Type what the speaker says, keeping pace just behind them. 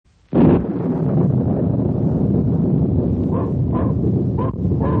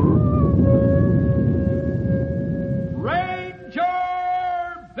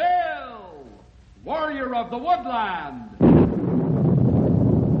the woodland.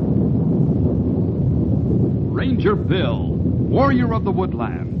 Ranger Bill, warrior of the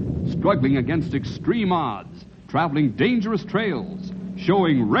woodland, struggling against extreme odds, traveling dangerous trails,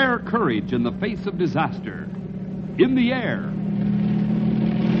 showing rare courage in the face of disaster. In the air.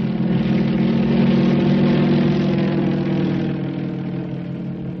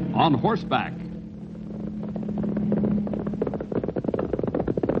 On horseback.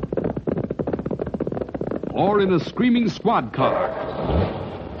 Or in a screaming squad car.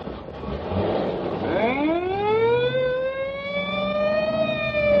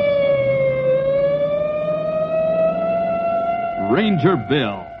 Ranger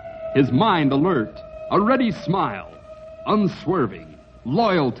Bill, his mind alert, a ready smile, unswerving,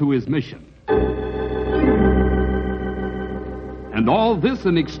 loyal to his mission. And all this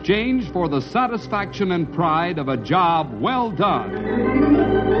in exchange for the satisfaction and pride of a job well done.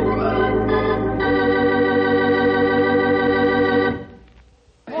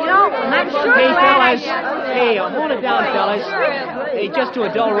 Hey, fellas. Hey, hold it down, fellas. Hey, just to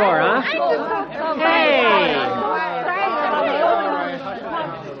a dull roar, huh? Hey!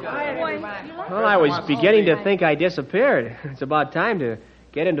 Well, I was beginning to think I disappeared. It's about time to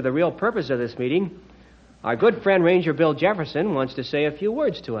get into the real purpose of this meeting. Our good friend Ranger Bill Jefferson wants to say a few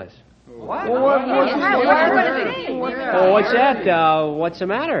words to us. What? Oh, what's that? What's the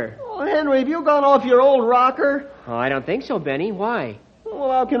matter? Oh, Henry, have you gone off your old rocker? Oh, I don't think so, Benny. Why?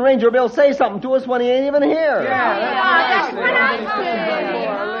 Well, how can Ranger Bill say something to us when he ain't even here? That's what I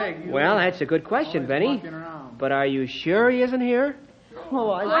said. Well, that's a good question, Benny. But are you sure he isn't here?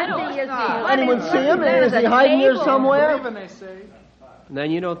 Oh, I don't see. Anyone see him? Is he hiding here somewhere?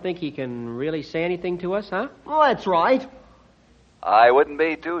 Then you don't think he can really say anything to us, huh? Oh, that's right. I wouldn't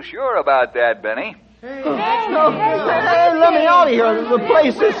be too sure about that, Benny. Hey, let me out of here. The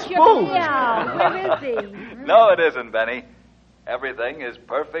place is spooked. Yeah, where is he? No, it isn't, Benny. Everything is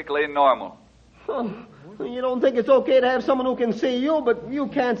perfectly normal. Oh, you don't think it's okay to have someone who can see you, but you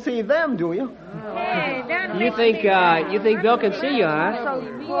can't see them, do you? Hey, You think Bill can see you, huh?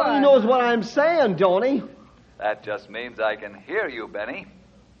 Well, he knows what I'm saying, don't he? That just means I can hear you, Benny.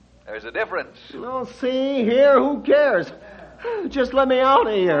 There's a difference. Well, see, here, who cares? Just let me out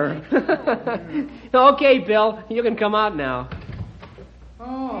of here. Okay, Bill, you can come out now.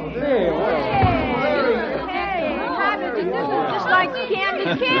 Just like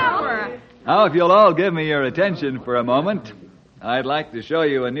Candy Camera. Now, if you'll all give me your attention for a moment, I'd like to show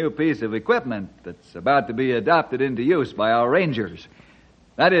you a new piece of equipment that's about to be adopted into use by our Rangers.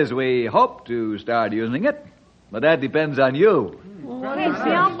 That is, we hope to start using it, but that depends on you. Hey, Bill,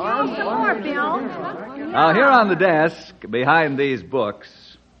 show some more, Bill. Now, here on the desk, behind these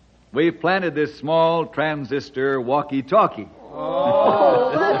books, we've planted this small transistor walkie-talkie.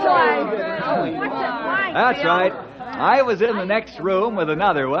 Oh, that's right. That's right. I was in the next room with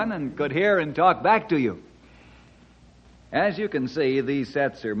another one and could hear and talk back to you. As you can see, these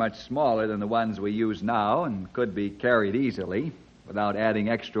sets are much smaller than the ones we use now and could be carried easily without adding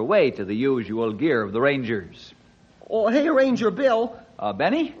extra weight to the usual gear of the Rangers. Oh, hey, Ranger Bill.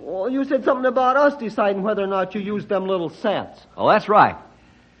 Benny? Oh, you said something about us deciding whether or not you use them little sets. Oh, that's right.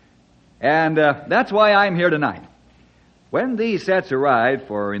 And that's why I'm here tonight. When these sets arrived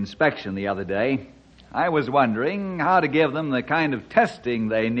for inspection the other day, I was wondering how to give them the kind of testing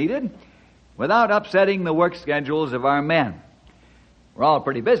they needed without upsetting the work schedules of our men. We're all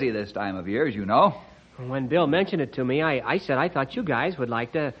pretty busy this time of year, as you know. When Bill mentioned it to me, I said I thought you guys would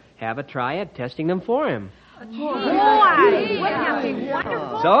like to have a try at testing them for him. Wouldn't that be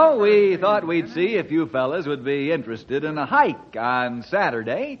wonderful? So we thought we'd see if you fellas would be interested in a hike on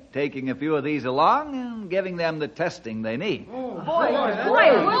Saturday, taking a few of these along and giving them the testing they need. Boy, we'd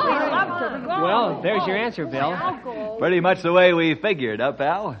love to go. Well, there's your answer, Bill. Pretty much the way we figured, huh,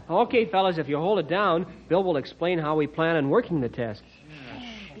 pal? Okay, fellas, if you hold it down, Bill will explain how we plan on working the tests.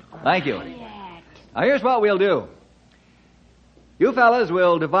 Thank you. Now, here's what we'll do. You fellas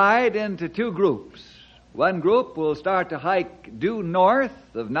will divide into two groups. One group will start to hike due north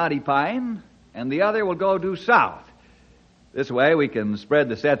of Knotty Pine, and the other will go due south. This way we can spread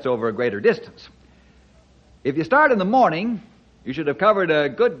the sets over a greater distance. If you start in the morning, you should have covered a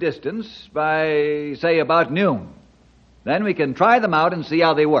good distance by, say, about noon. Then we can try them out and see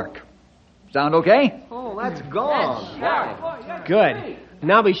how they work. Sound okay? Oh, that's gone. Good.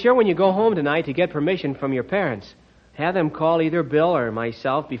 Now be sure when you go home tonight to get permission from your parents. Have them call either Bill or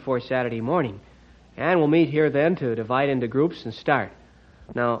myself before Saturday morning. And we'll meet here then to divide into groups and start.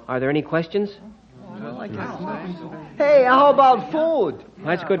 Now, are there any questions? Hey, how about food?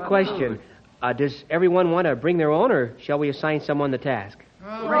 That's a good question. Does everyone want to bring their own, or shall we assign someone the task?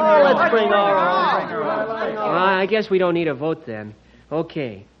 Let's bring our own. I guess we don't need a vote then.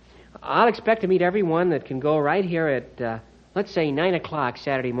 Okay. I'll expect to meet everyone that can go right here at, let's say, 9 o'clock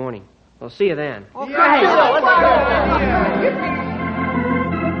Saturday morning. We'll see you then. Okay. Let's go.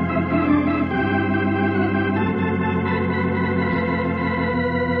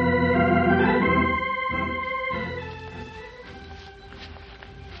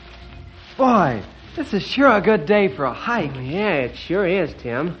 Boy, this is sure a good day for a hike. Yeah, it sure is,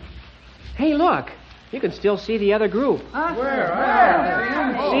 Tim. Hey, look. You can still see the other group. Where?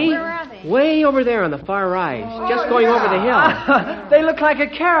 See? Where are they? Way over there on the far rise. Just going over the hill. They look like a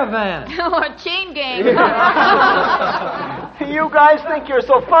caravan. Or a chain gang. You guys think you're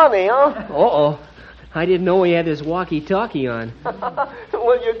so funny, huh? Uh-oh. I didn't know we had this walkie-talkie on.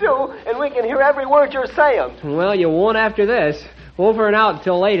 Well, you do, and we can hear every word you're saying. Well, you won't after this. Over and out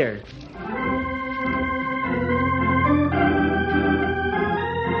until later.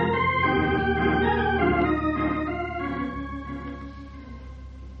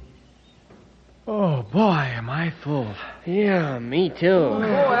 Oh, boy, am I full. Yeah, me too.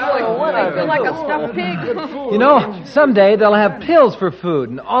 I feel like a stuffed pig. You know, someday they'll have pills for food,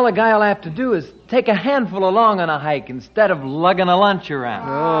 and all a guy will have to do is take a handful along on a hike instead of lugging a lunch around.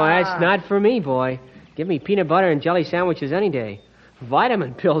 Oh, that's not for me, boy. Give me peanut butter and jelly sandwiches any day.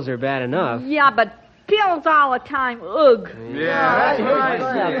 Vitamin pills are bad enough. Yeah, but pills all the time. Ugh.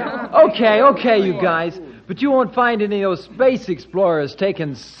 Okay, you guys. But you won't find any of those space explorers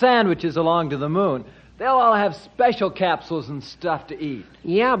taking sandwiches along to the moon. They'll all have special capsules and stuff to eat.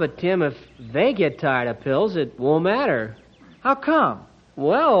 Yeah, but Tim, if they get tired of pills, it won't matter. How come?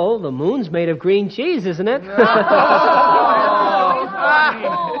 Well, the moon's made of green cheese, isn't it?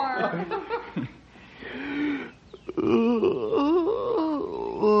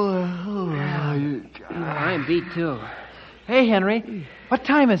 I'm beat, too. Hey, Henry, what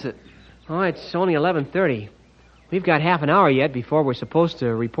time is it? Oh, it's only 11:30. We've got half an hour yet before we're supposed to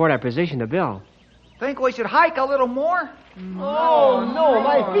report our position to Bill. Think we should hike a little more? Oh, no,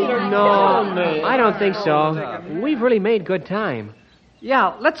 my feet are killing me. I don't think so. We've really made good time.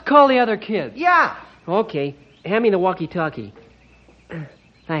 Yeah, let's call the other kids. Yeah. Okay, hand me the walkie-talkie.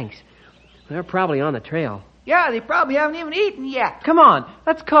 Thanks. They're probably on the trail. Yeah, they probably haven't even eaten yet. Come on,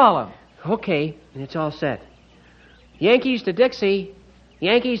 let's call them. Okay, it's all set. Yankees to Dixie.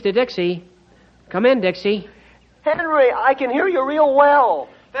 Yankees to Dixie. Come in, Dixie. Henry, I can hear you real well.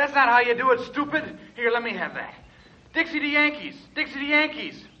 That's not how you do it, stupid. Here, let me have that. Dixie to Yankees. Dixie to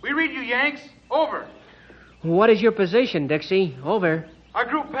Yankees. We read you, Yanks. Over. What is your position, Dixie? Over. Our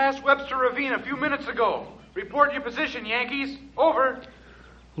group passed Webster Ravine a few minutes ago. Report your position, Yankees. Over.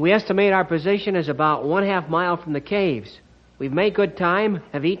 We estimate our position is about 1/2 mile from the caves. We've made good time,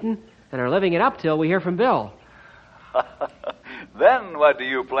 have eaten, and are living it up till we hear from Bill. Then what do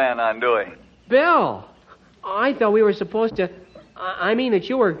you plan on doing? Bill! I thought we were supposed to... I mean that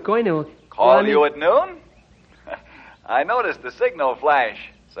you were going to... Call you at noon? I noticed the signal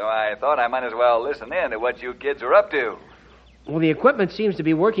flash, so I thought I might as well listen in to what you kids are up to. Well, the equipment seems to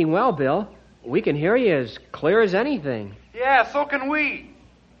be working well, Bill. We can hear you as clear as anything. Yeah, so can we.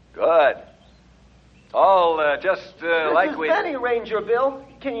 Good. All just like This is we... Benny, Ranger Bill.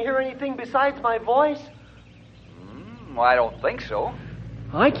 Can you hear anything besides my voice? Well, I don't think so.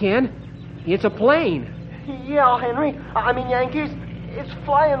 I can. It's a plane. Yeah, Henry. I mean, Yankees. It's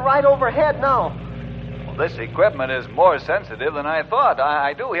flying right overhead now. Well, this equipment is more sensitive than I thought.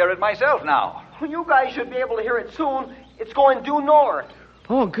 I do hear it myself now. You guys should be able to hear it soon. It's going due north.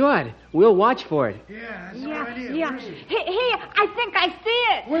 Oh, good. We'll watch for it. Yeah. Hey, I think I see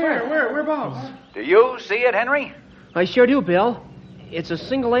it. Whereabouts? Do you see it, Henry? I sure do, Bill. It's a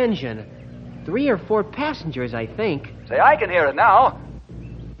single engine. 3 or 4 passengers, I think. Say, I can hear it now.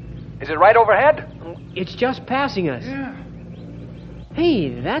 Is it right overhead? It's just passing us. Yeah. Hey,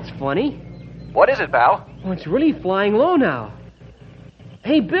 that's funny. What is it, pal? Oh, it's really flying low now.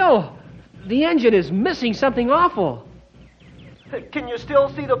 Hey, Bill, the engine is missing something awful. Can you still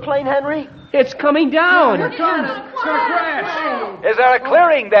see the plane, Henry? It's coming down. It's gonna crash. Is there a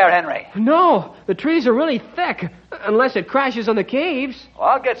clearing there, Henry? No, the trees are really thick, unless it crashes on the caves. Well,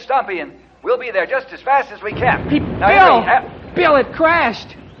 I'll get Stumpy and we'll be there just as fast as we can. Hey, Now, Bill! Henry, Bill, it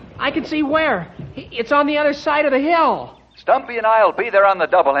crashed. I can see where. It's on the other side of the hill. Stumpy and I'll be there on the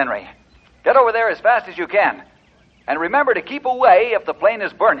double, Henry. Get over there as fast as you can. And remember to keep away if the plane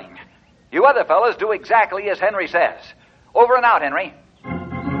is burning. You other fellas do exactly as Henry says. Over and out, Henry.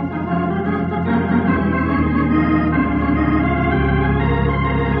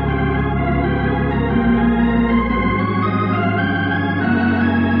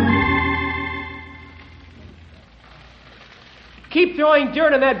 Keep throwing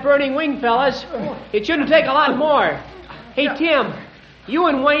dirt on that burning wing, fellas. It shouldn't take a lot more. Hey, Tim, you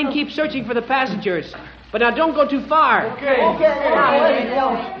and Wayne keep searching for the passengers. But now don't go too far.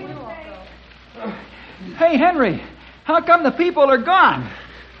 Hey, Henry, how come the people are gone?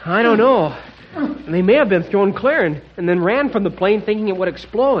 I don't know. They may have been thrown clear and then ran from the plane thinking it would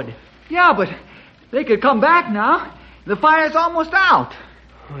explode. Yeah, but they could come back now. The fire's almost out.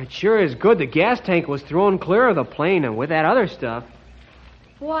 Oh, it sure is good the gas tank was thrown clear of the plane and with that other stuff.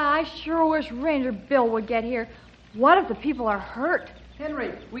 Boy, I sure wish Ranger Bill would get here. What if the people are hurt?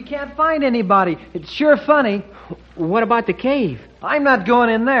 Henry, we can't find anybody. It's sure funny. What about the cave? I'm not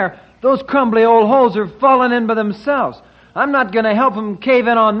going in there. Those crumbly old holes are falling in by themselves. I'm not going to help them cave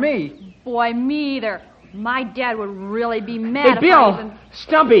in on me. Boy, me either. My dad would really be mad Hey, if I Bill! even...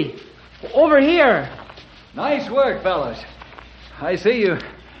 Stumpy! Over here! Nice work, fellas. I see you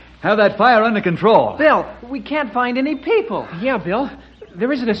have that fire under control. Bill, we can't find any people. Yeah, Bill. There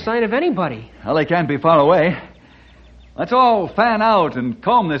isn't a sign of anybody. Well, they can't be far away. Let's all fan out and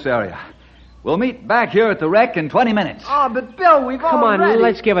comb this area. We'll meet back here at the wreck in 20 minutes. Oh, but Bill, we've Come on, already...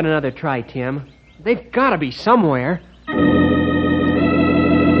 let's give it another try, Tim. They've got to be somewhere.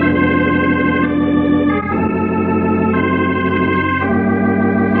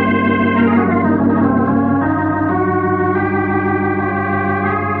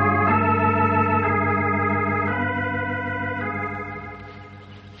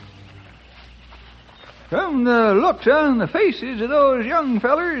 From the looks on the faces of those young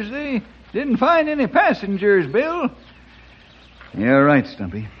fellers, they didn't find any passengers, Bill. You're right,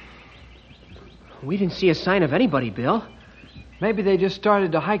 Stumpy. We didn't see a sign of anybody, Bill. Maybe they just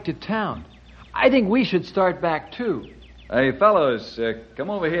started to hike to town. I think we should start back, too. Hey, fellows, come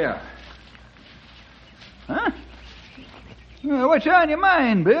over here. Huh? What's on your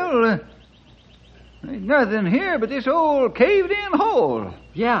mind, Bill? Ain't nothing here but this old caved-in hole.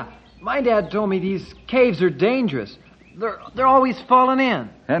 Yeah, my dad told me these caves are dangerous. They're always falling in.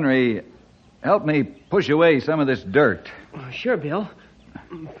 Henry, help me push away some of this dirt. Sure, Bill.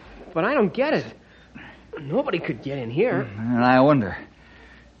 But I don't get it. Nobody could get in here. And I wonder.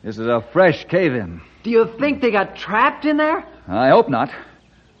 This is a fresh cave-in. Do you think they got trapped in there? I hope not.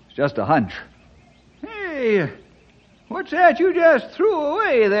 It's just a hunch. Hey, what's that you just threw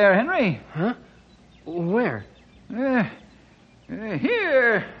away there, Henry? Huh? Where?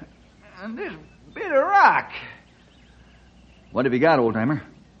 Here, on this bit of rock. What have you got, old-timer?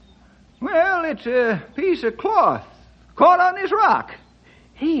 Well, it's a piece of cloth caught on this rock.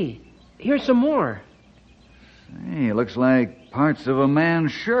 Hey, here's some more. Hey, it looks like parts of a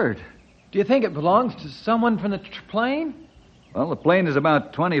man's shirt. Do you think it belongs to someone from the plane? Well, the plane is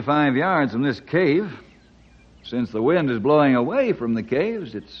about 25 yards from this cave. Since the wind is blowing away from the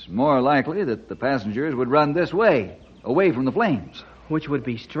caves, it's more likely that the passengers would run this way, away from the flames. Which would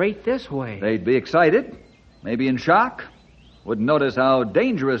be straight this way. They'd be excited, maybe in shock, wouldn't notice how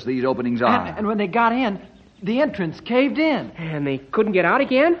dangerous these openings are. And when they got in, the entrance caved in. And they couldn't get out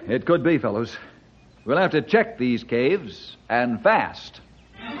again? It could be, fellows. We'll have to check these caves, and fast.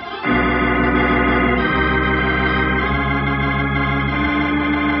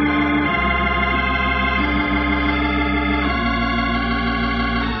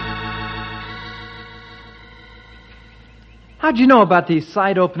 How'd you know about these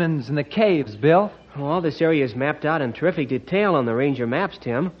side openings in the caves, Bill? Well, this area is mapped out in terrific detail on the Ranger maps,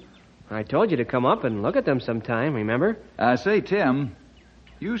 Tim. I told you to come up and look at them sometime, remember? Say, Tim,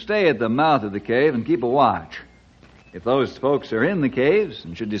 you stay at the mouth of the cave and keep a watch. If those folks are in the caves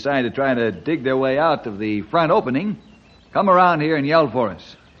and should decide to try to dig their way out of the front opening, come around here and yell for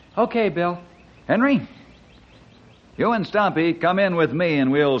us. Okay, Bill. Henry, you and Stumpy come in with me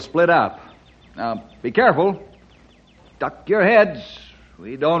and we'll split up. Now, be careful. Duck your heads.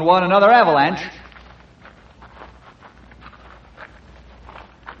 We don't want another avalanche.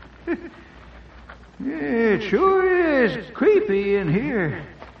 It sure is creepy in here.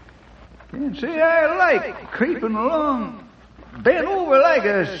 Can't say I like creeping along, bent over like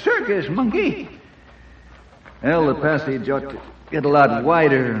a circus monkey. Well, the passage ought to get a lot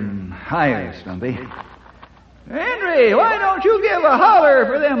wider and higher, Stumpy. Henry, why don't you give a holler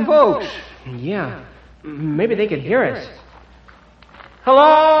for them folks? Yeah. Maybe they could hear us. Hello?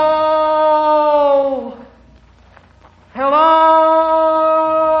 Hello?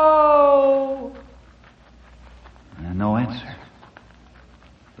 And no answer.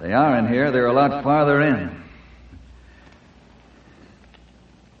 If they are in here, they're a lot farther in.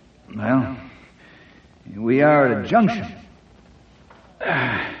 Well, we are at a junction.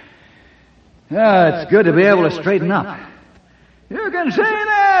 It's good to be able to straighten up. You can say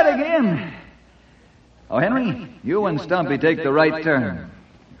that again. Oh, Henry, you and Stumpy take the right turn.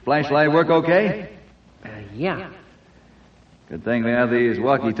 Flashlight work okay? Yeah. Good thing we have these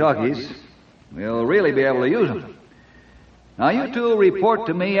walkie-talkies. We'll really be able to use them. Now, you two report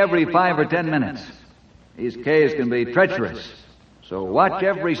to me every 5 or 10 minutes. These caves can be treacherous, so watch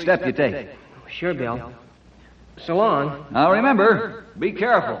every step you take. Sure, Bill. So long. Now, remember, be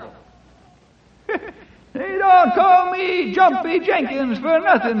careful. They don't call me Jumpy Jenkins for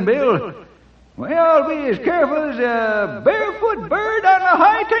nothing, Bill. Well, I'll be as careful as a barefoot bird on a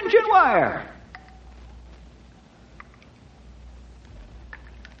high-tension wire.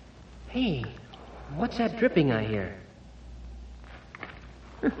 Hey, what's that dripping I hear?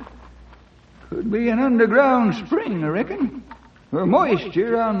 Could be an underground spring, I reckon. Or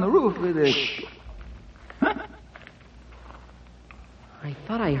moisture on the roof of the... Huh? I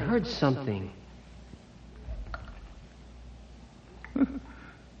thought I heard something.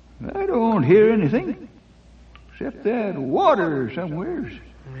 I don't hear anything. Except that water somewheres.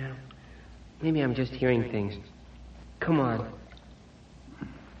 Well, maybe I'm just hearing things. Come on.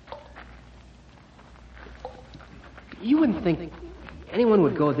 You wouldn't think anyone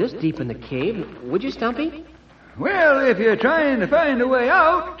would go this deep in the cave, would you, Stumpy? Well, if you're trying to find a way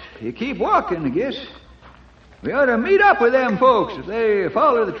out, you keep walking, I guess. We ought to meet up with them folks if they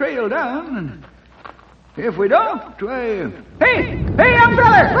follow the trail down. And if we don't, why... Hey, young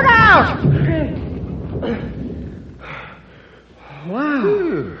feller, look out!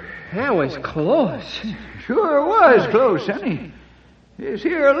 Wow, that was close. Sure was close, Sonny. This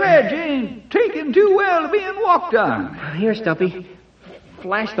here ledge ain't taking too well to being walked on. Here, Stumpy.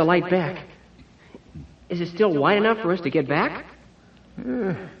 Flash the light back. Is it still wide enough for us to get back?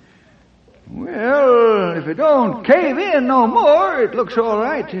 Well, if it don't cave in no more, it looks all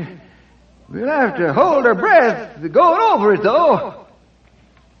right. We'll have to hold our breath going over it, though.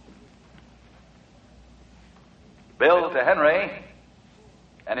 Bill to Henry.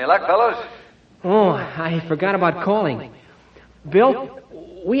 Any luck, fellows? Oh, I forgot about calling. Bill,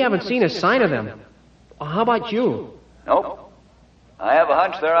 we haven't seen a sign of them. How about you? Nope. I have a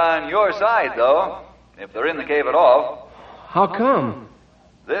hunch they're on your side, though, if they're in the cave at all. How come?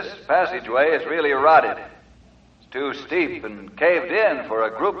 This passageway is really rotted. It's too steep and caved in for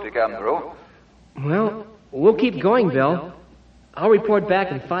a group to come through. Well, we'll keep going, Bill. I'll report back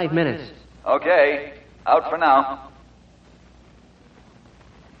in 5 minutes. Okay. Out for now.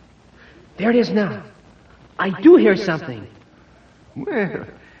 There it is now. I do hear something. Well,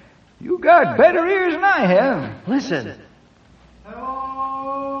 you got better ears than I have. Listen.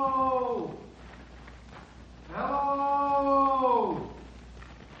 Hello! Hello!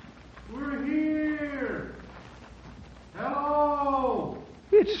 We're here! Hello!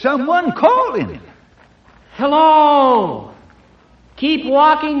 It's someone calling. Hello! Keep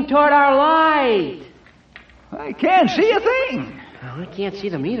walking toward our light. I can't see a thing. Well, I can't see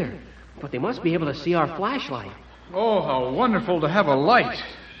them either, but they must be able to see our flashlight. Oh, how wonderful to have a light.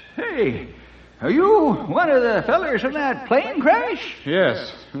 Hey, are you one of the fellers from that plane crash?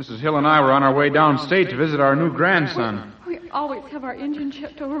 Yes, Mrs. Hill and I were on our way downstate to visit our new grandson. We always have our engine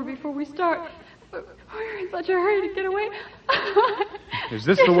checked over before we start. We're in such a hurry to get away. Is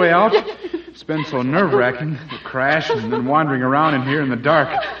this the way out? It's been so nerve-wracking, the crash and then wandering around in here in the dark.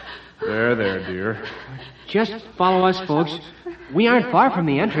 There, dear. Just follow us, folks. We aren't far from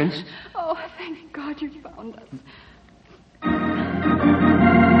the entrance. Oh, thank God you found us.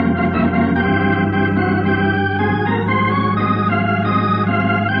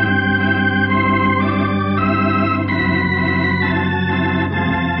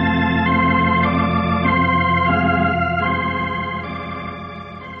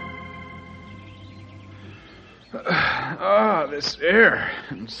 This air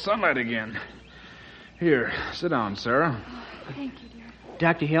and sunlight again. Here, sit down, Sarah. Thank you, dear.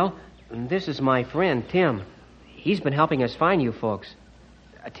 Dr. Hill, this is my friend, Tim. He's been helping us find you folks.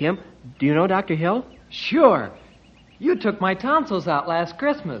 Tim, do you know Dr. Hill? Sure. You took my tonsils out last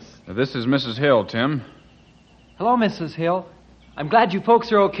Christmas. This is Mrs. Hill, Tim. Hello, Mrs. Hill. I'm glad you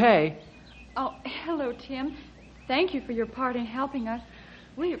folks are okay. Oh, hello, Tim. Thank you for your part in helping us.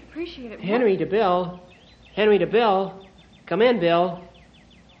 We appreciate it. Henry to Bill. Henry to Bill. Come in, Bill.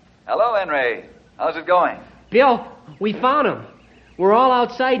 Hello, Henry. How's it going? Bill, we found him. We're all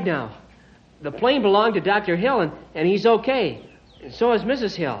outside now. The plane belonged to Dr. Hill, and he's okay. And so is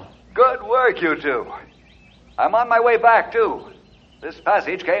Mrs. Hill. Good work, you two. I'm on my way back, too. This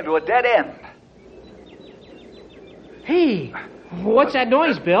passage came to a dead end. Hey, what's that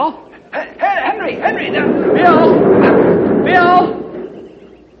noise, Bill? Henry! Bill!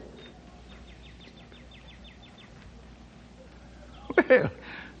 Well,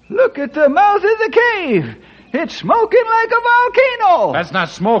 Look at the mouth of the cave. It's smoking like a volcano. That's not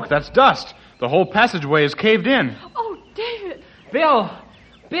smoke, that's dust. The whole passageway is caved in. Oh, David. Bill!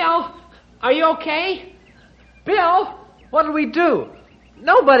 Bill! Are you okay? Bill! What do we do?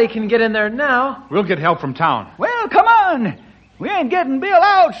 Nobody can get in there now. We'll get help from town. Well, come on. We ain't getting Bill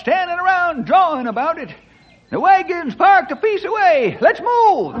out standing around drawing about it. The wagon's parked a piece away. Let's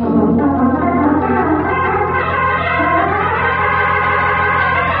move.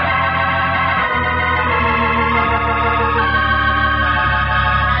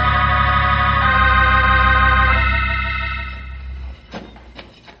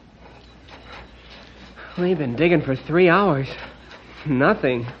 We've been digging for 3 hours.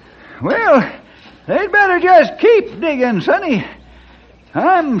 Nothing. Well, they'd better just keep digging, Sonny.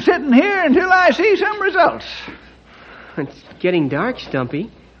 I'm sitting here until I see some results. It's getting dark,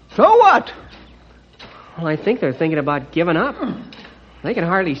 Stumpy. So what? Well, I think they're thinking about giving up. They can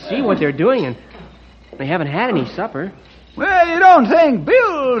hardly see what they're doing, and they haven't had any supper. Well, you don't think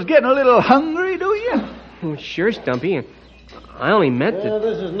Bill's getting a little hungry, do you? Oh, sure, Stumpy. I only meant Well, that...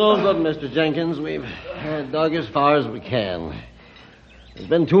 this is no good, Mr. Jenkins. We've dug as far as we can. There's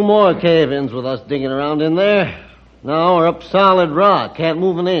been 2 more cave-ins with us digging around in there. Now we're up solid rock. Can't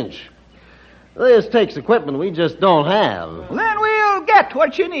move an inch. This takes equipment we just don't have. Well, then we'll get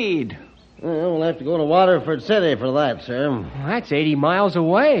what you need. Well, we'll have to go to Waterford City for that, sir. Well, that's 80 miles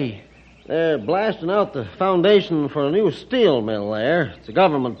away. They're blasting out the foundation for a new steel mill there. It's a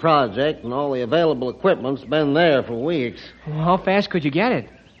government project, and all the available equipment's been there for weeks. Well, how fast could you get it?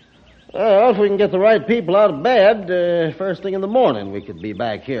 Well, if we can get the right people out of bed, first thing in the morning we could be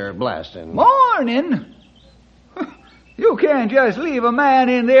back here blasting. Morning? You can't just leave a man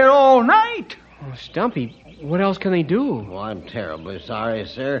in there all night. Oh, Stumpy, what else can they do? Oh, I'm terribly sorry,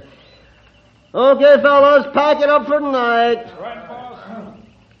 sir. Okay, fellows, pack it up for tonight. Right, boss.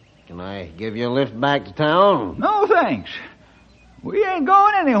 Can I give you a lift back to town? No, thanks. We ain't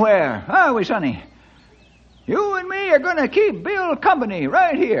going anywhere, are we, Sonny? You and me are going to keep Bill company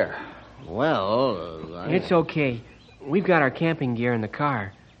right here. Well, It's okay. We've got our camping gear in the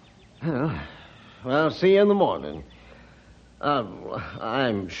car. Well, see you in the morning.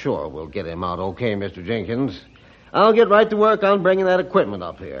 I'm sure we'll get him out okay, Mr. Jenkins. I'll get right to work on bringing that equipment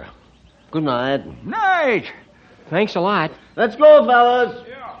up here. Good night. Night. Thanks a lot. Let's go, fellas.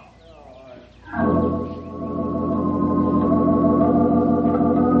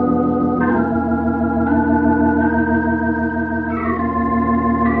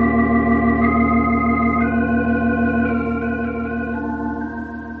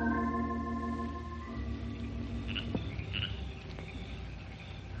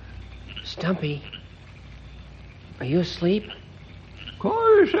 Stumpy, are you asleep? Of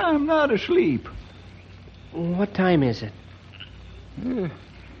course I'm not asleep. What time is it?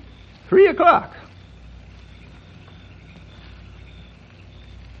 3 o'clock.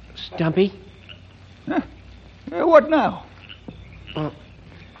 Stumpy? What now?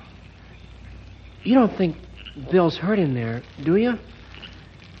 You don't think Bill's hurt in there, do you?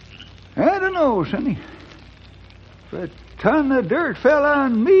 I don't know, Sonny. If a ton of dirt fell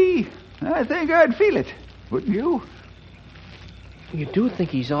on me, I think I'd feel it. Wouldn't you? You do think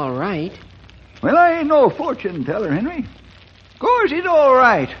he's all right? Well, I ain't no fortune teller, Henry. Of course he's all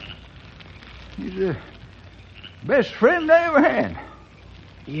right. He's the best friend I ever had.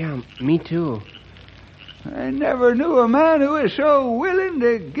 Yeah, me too. I never knew a man who was so willing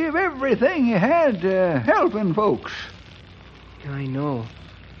to give everything he had to helping folks. I know.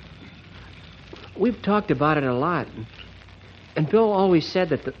 We've talked about it a lot. And Bill always said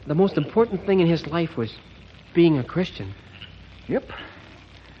that the most important thing in his life was being a Christian. Yep.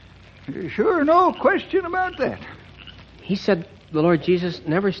 There's sure no question about that. He said the Lord Jesus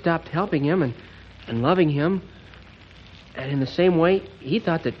never stopped helping him and loving him. And in the same way, he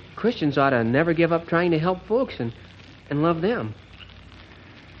thought that Christians ought to never give up trying to help folks and love them.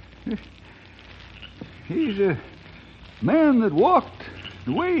 He's a man that walked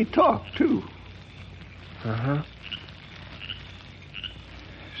the way he talked, too. Uh-huh.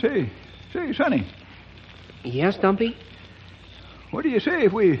 Say, Sonny, Yes, Stumpy? what do you say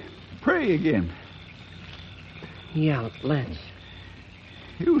if we pray again? Yeah, let's.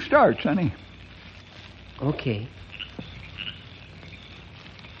 You start, Sonny. Okay.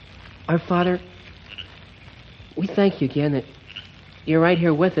 Our Father, we thank you again that you're right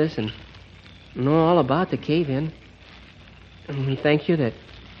here with us and know all about the cave-in. And we thank you that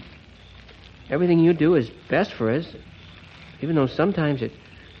everything you do is best for us, even though sometimes it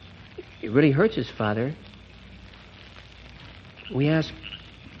really hurts us, Father. We ask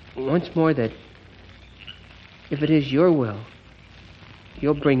once more that if it is your will,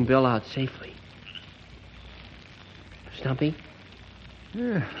 you'll bring Bill out safely. Stumpy?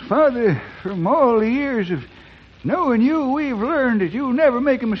 Father, from all the years of knowing you, we've learned that you never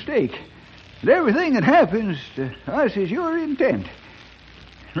make a mistake. That everything that happens to us is your intent.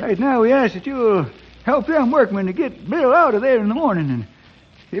 Right now, we ask that you'll help them workmen to get Bill out of there in the morning. And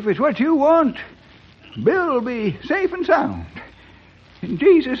if it's what you want, Bill will be safe and sound. In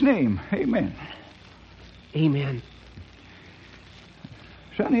Jesus' name, amen. Amen.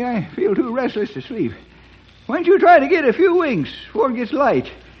 Sonny, I feel too restless to sleep. Why don't you try to get a few winks before it gets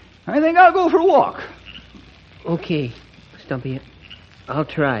light? I think I'll go for a walk. Okay, Stumpy. I'll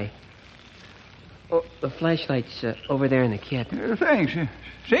try. Oh, the flashlight's over there in the kit. Thanks.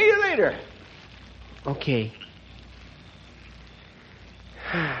 See you later. Okay.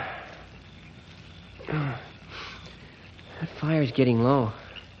 That fire's getting low.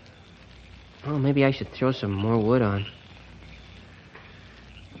 Oh, maybe I should throw some more wood on.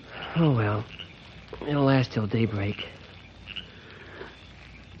 Oh, well. It'll last till daybreak.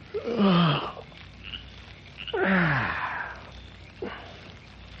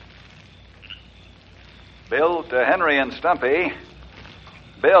 Bill to Henry and Stumpy.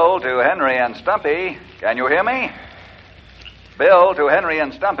 Bill to Henry and Stumpy. Can you hear me? Bill to Henry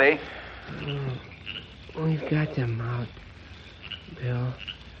and Stumpy. We've got them out, Bill.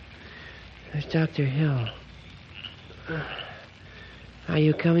 There's Dr. Hill. Are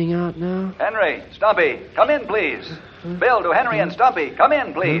you coming out now? Henry, Stumpy, come in, please. Bill to Henry and Stumpy, come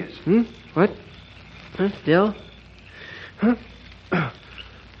in, please. What? Bill? Huh?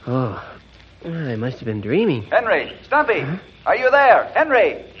 Oh, I must have been dreaming. Henry, Stumpy, are you there?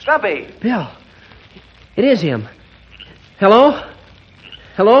 Henry, Stumpy. Bill, it is him. Hello?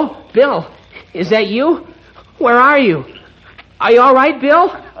 Hello? Bill, is that you? Where are you? Are you all right, Bill?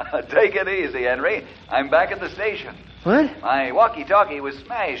 Take it easy, Henry. I'm back at the station. What? My walkie-talkie was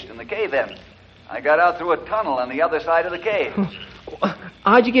smashed in the cave-in. I got out through a tunnel on the other side of the cave.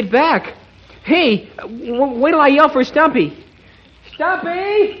 How'd you get back? Hey, wait till I yell for Stumpy.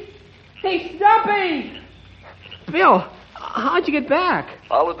 Stumpy! Hey, Stumpy! Bill, how'd you get back?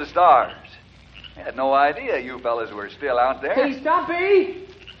 Followed the stars. I had no idea you fellas were still out there. Hey, Stumpy!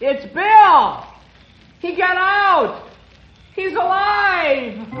 It's Bill! He got out! He's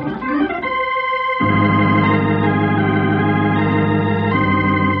alive!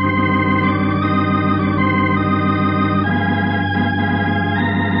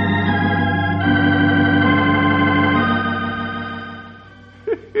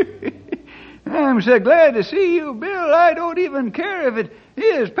 I'm so glad to see you, Bill. I don't even care if it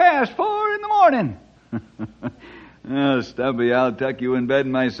is past 4 in the morning. Oh, Stumpy, I'll tuck you in bed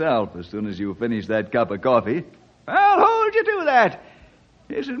myself as soon as you finish that cup of coffee. I'll hold you to that.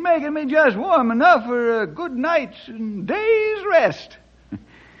 This is making me just warm enough for a good night's and day's rest.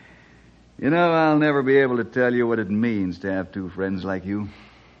 You know, I'll never be able to tell you what it means to have two friends like you.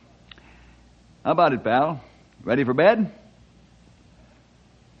 How about it, pal? Ready for bed?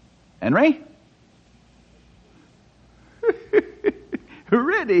 Henry?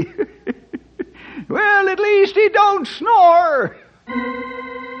 Ready. Well, at least he don't snore.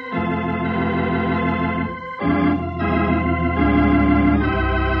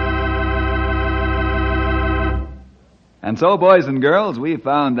 And so, boys and girls, we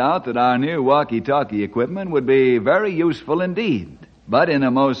found out that our new walkie-talkie equipment would be very useful indeed, but in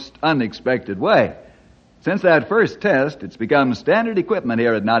a most unexpected way. Since that first test, it's become standard equipment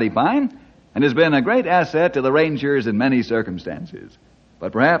here at Knotty Pine and has been a great asset to the Rangers in many circumstances.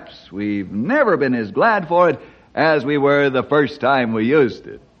 But perhaps we've never been as glad for it as we were the first time we used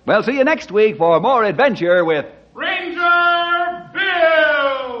it. Well, see you next week for more adventure with Ranger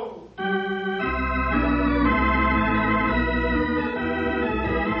Bill!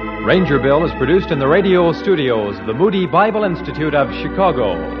 Ranger Bill is produced in the radio studios of the Moody Bible Institute of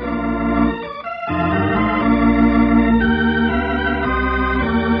Chicago.